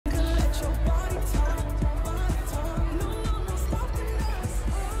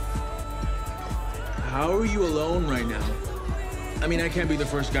How are you alone right now? I mean, I can't be the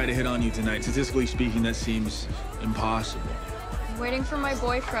first guy to hit on you tonight. Statistically speaking, that seems impossible. I'm waiting for my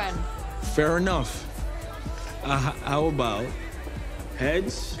boyfriend. Fair enough. How about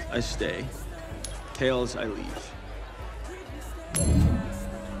heads, I stay. Tails, I leave.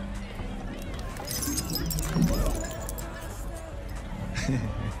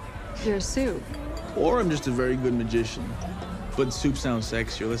 You're Supe. Or I'm just a very good magician. But Supe sounds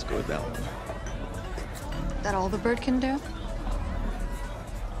sexier. Let's go with that one. That all the bird can do?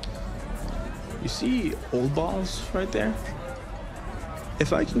 You see old balls right there?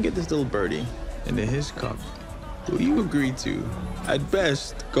 If I can get this little birdie into his cup, will you agree to, at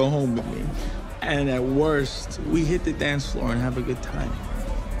best, go home with me? And at worst, we hit the dance floor and have a good time.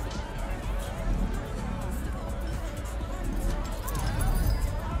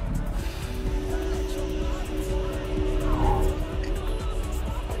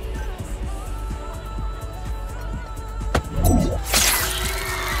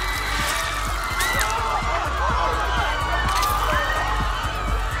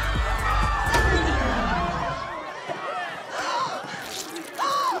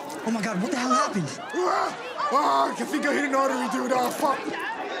 Oh my God, what the hell happened? I think I hit an artery, dude. Fuck.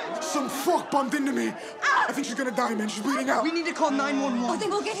 Some fuck bumped into me. I think she's gonna die, man. She's bleeding out. We need to call 911. Oh, then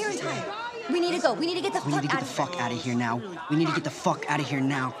we'll get here in time. We need to go. We need to get the We need to get the fuck out of here now. We need to get the fuck out of here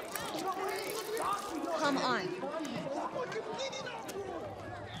now. Come on.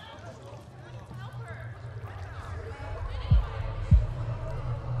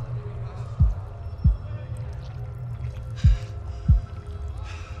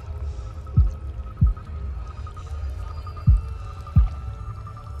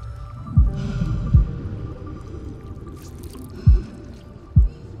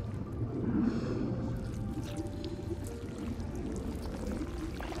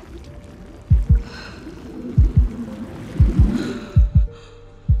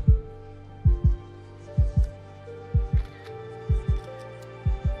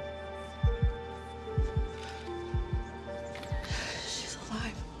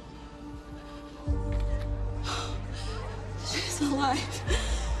 She's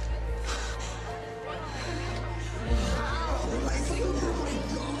alive.